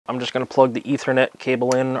I'm just going to plug the Ethernet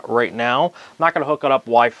cable in right now. I'm not going to hook it up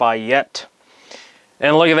Wi-Fi yet.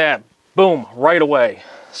 And look at that. Boom, right away.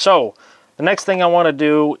 So the next thing I want to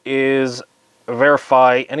do is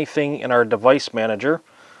verify anything in our device manager.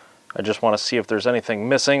 I just want to see if there's anything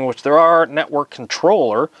missing, which there are: network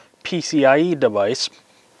controller, PCIe device,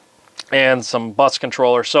 and some bus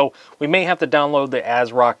controller. So we may have to download the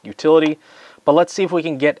ASRock utility, but let's see if we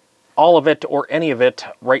can get all of it or any of it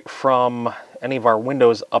right from any of our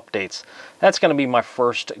Windows updates. That's going to be my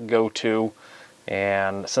first go-to.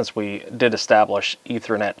 And since we did establish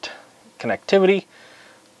Ethernet connectivity,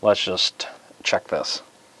 let's just check this.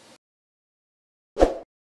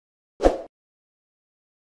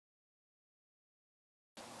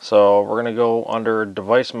 So we're going to go under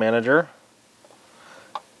Device Manager.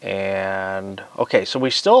 And okay, so we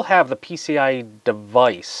still have the PCI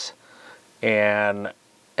device and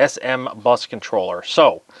SM bus controller.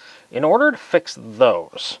 So in order to fix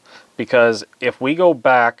those, because if we go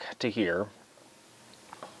back to here,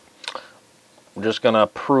 I'm just going to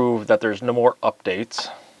prove that there's no more updates,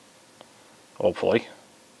 hopefully.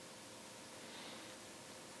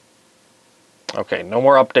 Okay, no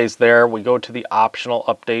more updates there. We go to the optional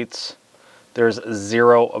updates. There's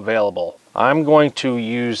 0 available. I'm going to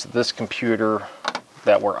use this computer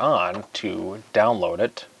that we're on to download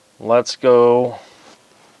it. Let's go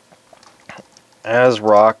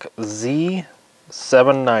ASRock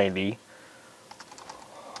Z790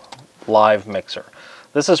 live mixer.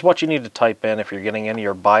 This is what you need to type in if you're getting any of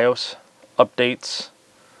your BIOS updates,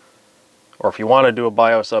 or if you want to do a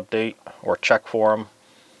BIOS update or check for them,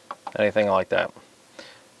 anything like that.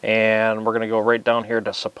 And we're going to go right down here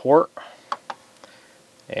to support,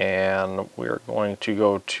 and we're going to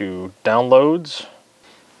go to downloads.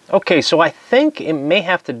 Okay, so I think it may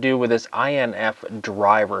have to do with this INF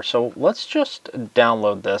driver. So let's just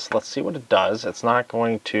download this. Let's see what it does. It's not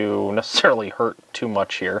going to necessarily hurt too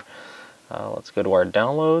much here. Let's go to our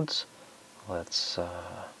downloads. Let's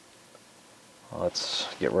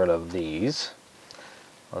get rid of these.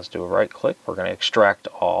 Let's do a right click. We're going to extract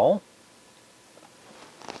all.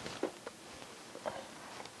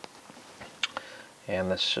 And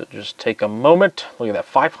this should just take a moment. Look at that,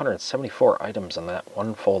 574 items in that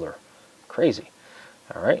one folder. Crazy.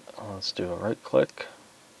 All right, let's do a right click.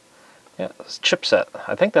 Yeah, this chipset.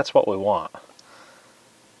 I think that's what we want.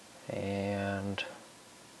 And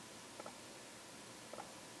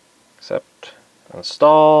accept,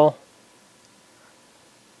 install.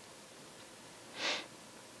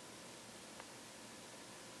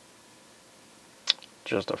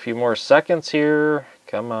 Just a few more seconds here.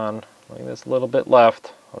 Come on. Only this little bit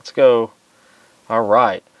left. Let's go. All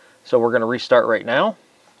right. So we're going to restart right now.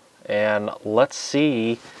 And let's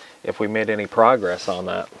see if we made any progress on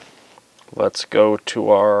that. Let's go to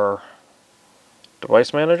our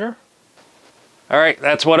device manager. All right.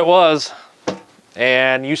 That's what it was.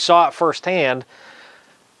 And you saw it firsthand.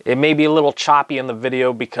 It may be a little choppy in the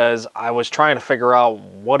video because I was trying to figure out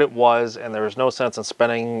what it was, and there was no sense in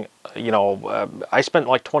spending, I spent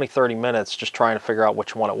like 20-30 minutes just trying to figure out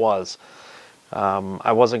which one it was.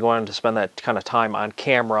 I wasn't going to spend that kind of time on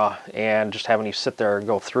camera and just having you sit there and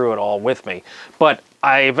go through it all with me. But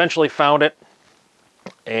I eventually found it,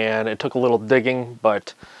 and it took a little digging,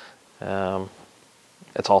 but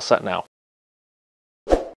it's all set now.